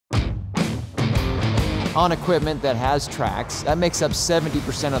on equipment that has tracks, that makes up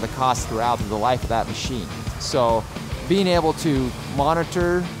 70% of the cost throughout the life of that machine. So being able to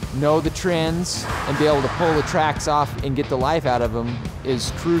monitor, know the trends, and be able to pull the tracks off and get the life out of them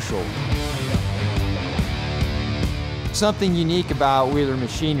is crucial. Something unique about Wheeler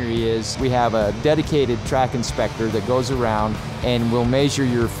Machinery is we have a dedicated track inspector that goes around and will measure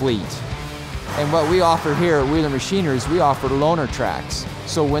your fleet. And what we offer here at Wheeler Machinery is we offer loaner tracks.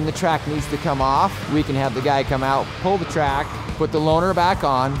 So when the track needs to come off, we can have the guy come out, pull the track, put the loaner back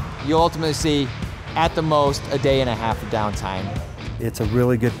on. You'll ultimately see, at the most, a day and a half of downtime. It's a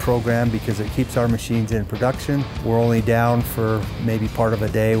really good program because it keeps our machines in production. We're only down for maybe part of a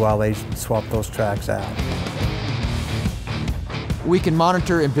day while they swap those tracks out. We can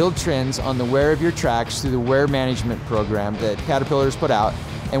monitor and build trends on the wear of your tracks through the wear management program that Caterpillar's put out,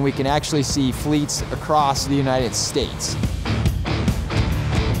 and we can actually see fleets across the United States.